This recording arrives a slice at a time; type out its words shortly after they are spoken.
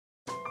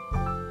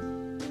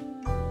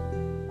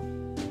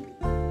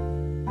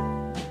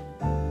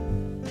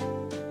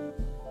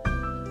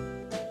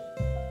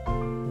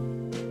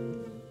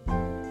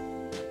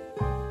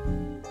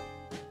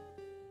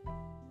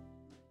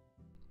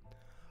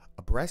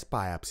breast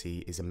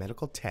biopsy is a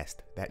medical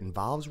test that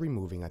involves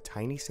removing a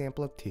tiny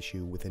sample of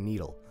tissue with a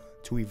needle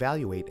to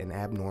evaluate an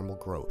abnormal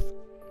growth.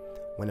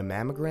 When a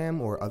mammogram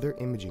or other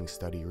imaging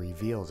study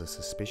reveals a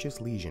suspicious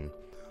lesion,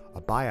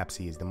 a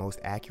biopsy is the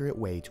most accurate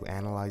way to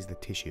analyze the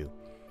tissue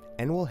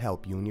and will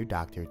help you and your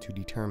doctor to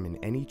determine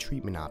any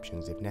treatment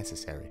options if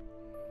necessary.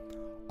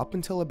 Up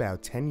until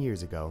about 10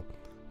 years ago,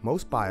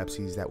 most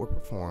biopsies that were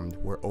performed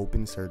were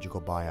open surgical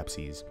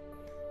biopsies.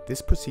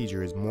 This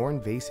procedure is more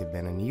invasive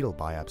than a needle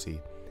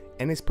biopsy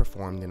and is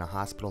performed in a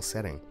hospital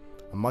setting.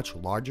 A much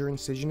larger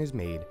incision is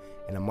made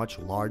and a much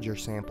larger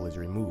sample is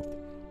removed.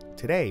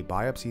 Today,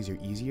 biopsies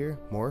are easier,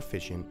 more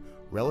efficient,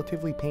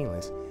 relatively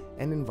painless,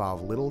 and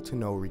involve little to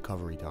no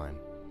recovery time.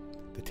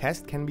 The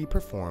test can be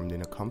performed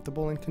in a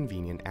comfortable and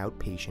convenient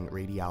outpatient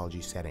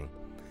radiology setting.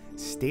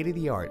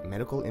 State-of-the-art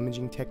medical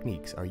imaging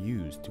techniques are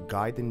used to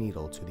guide the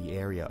needle to the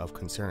area of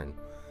concern.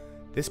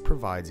 This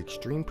provides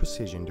extreme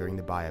precision during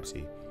the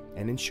biopsy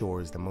and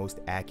ensures the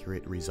most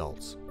accurate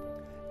results.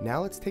 Now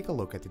let's take a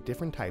look at the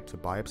different types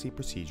of biopsy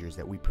procedures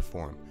that we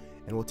perform,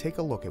 and we'll take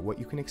a look at what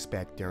you can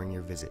expect during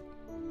your visit.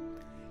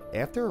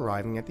 After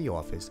arriving at the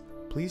office,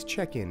 please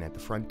check in at the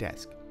front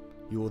desk.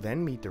 You will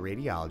then meet the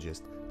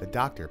radiologist, the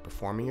doctor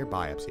performing your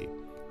biopsy,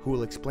 who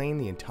will explain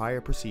the entire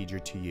procedure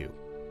to you.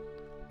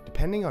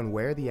 Depending on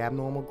where the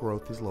abnormal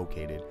growth is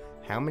located,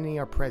 how many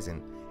are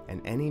present,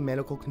 and any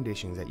medical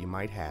conditions that you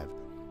might have,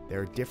 there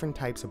are different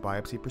types of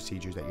biopsy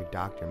procedures that your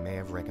doctor may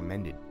have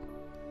recommended.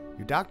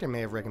 Your doctor may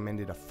have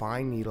recommended a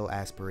fine needle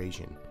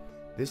aspiration.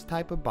 This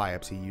type of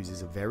biopsy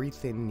uses a very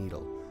thin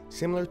needle,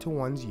 similar to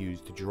ones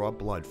used to draw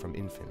blood from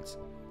infants,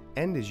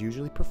 and is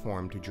usually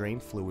performed to drain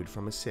fluid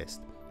from a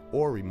cyst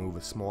or remove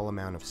a small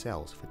amount of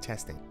cells for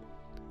testing.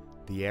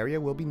 The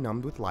area will be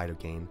numbed with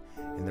lidocaine,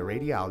 and the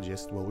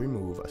radiologist will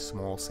remove a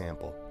small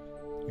sample.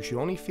 You should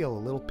only feel a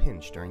little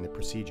pinch during the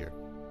procedure.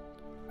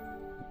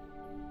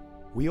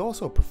 We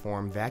also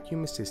perform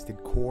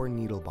vacuum-assisted core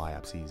needle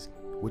biopsies,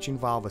 which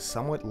involve a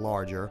somewhat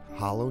larger,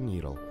 hollow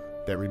needle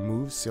that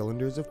removes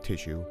cylinders of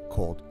tissue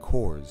called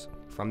cores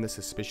from the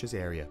suspicious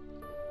area.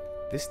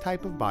 This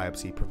type of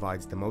biopsy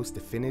provides the most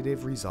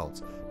definitive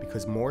results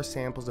because more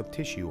samples of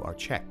tissue are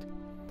checked.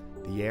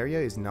 The area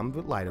is numbed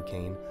with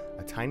lidocaine,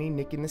 a tiny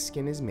nick in the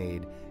skin is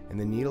made, and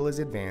the needle is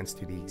advanced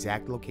to the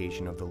exact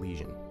location of the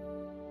lesion.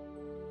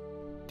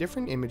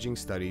 Different imaging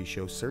studies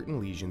show certain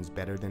lesions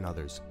better than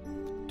others.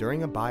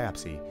 During a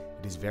biopsy,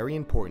 it is very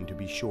important to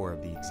be sure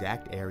of the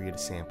exact area to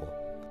sample,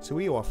 so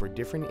we offer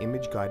different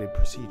image-guided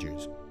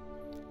procedures.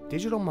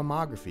 Digital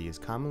mammography is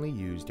commonly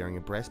used during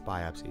a breast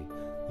biopsy,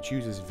 which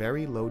uses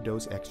very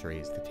low-dose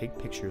x-rays to take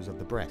pictures of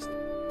the breast.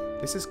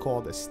 This is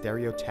called a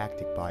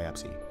stereotactic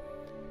biopsy.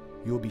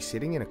 You will be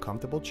sitting in a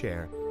comfortable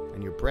chair,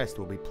 and your breast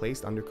will be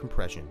placed under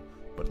compression,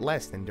 but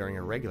less than during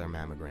a regular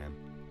mammogram.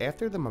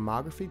 After the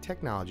mammography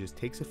technologist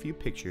takes a few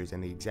pictures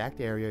and the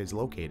exact area is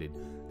located,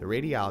 the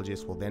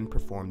radiologist will then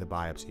perform the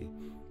biopsy.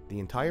 The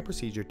entire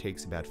procedure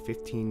takes about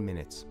 15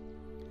 minutes.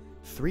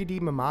 3D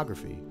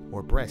mammography,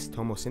 or breast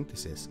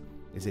tomosynthesis,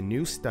 is a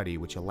new study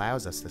which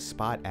allows us to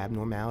spot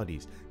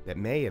abnormalities that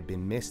may have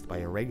been missed by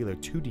a regular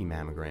 2D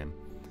mammogram.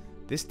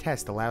 This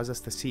test allows us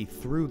to see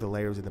through the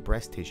layers of the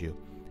breast tissue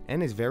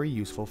and is very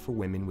useful for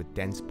women with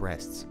dense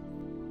breasts.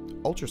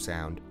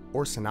 Ultrasound,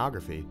 or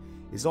sonography,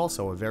 is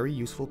also a very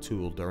useful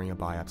tool during a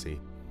biopsy.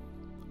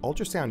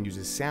 Ultrasound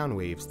uses sound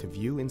waves to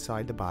view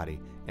inside the body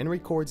and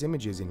records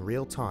images in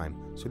real time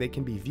so they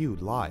can be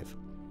viewed live.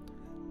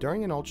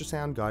 During an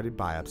ultrasound-guided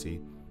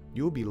biopsy,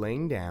 you will be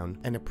laying down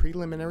and a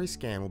preliminary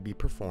scan will be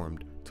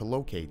performed to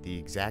locate the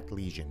exact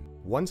lesion.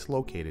 Once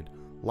located,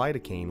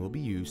 lidocaine will be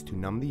used to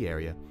numb the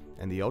area,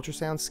 and the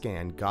ultrasound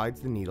scan guides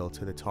the needle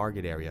to the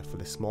target area for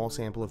the small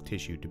sample of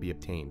tissue to be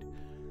obtained.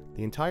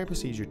 The entire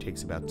procedure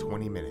takes about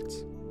 20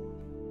 minutes.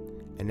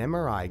 An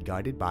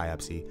MRI-guided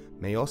biopsy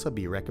may also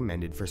be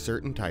recommended for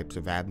certain types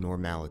of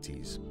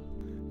abnormalities.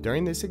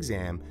 During this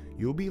exam,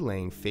 you will be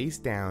laying face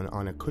down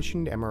on a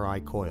cushioned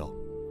MRI coil.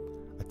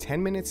 A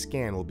 10-minute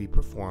scan will be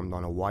performed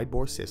on a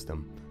wide-bore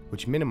system,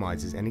 which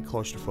minimizes any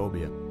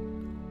claustrophobia.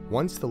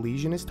 Once the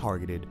lesion is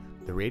targeted,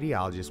 the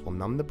radiologist will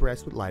numb the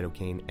breast with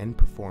lidocaine and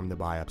perform the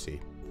biopsy.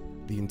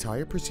 The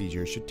entire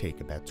procedure should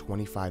take about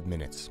 25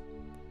 minutes.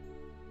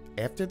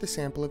 After the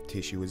sample of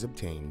tissue is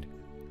obtained,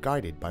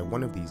 guided by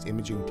one of these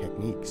imaging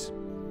techniques,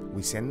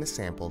 we send the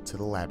sample to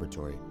the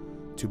laboratory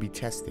to be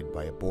tested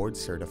by a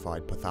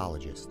board-certified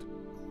pathologist.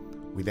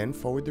 We then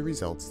forward the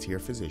results to your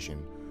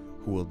physician,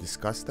 who will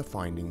discuss the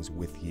findings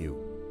with you.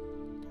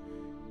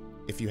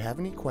 If you have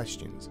any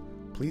questions,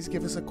 please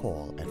give us a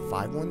call at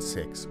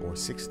 516 or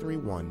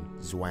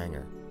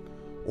 631-ZWANGER,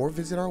 or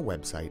visit our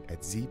website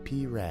at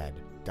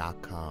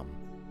zprad.com.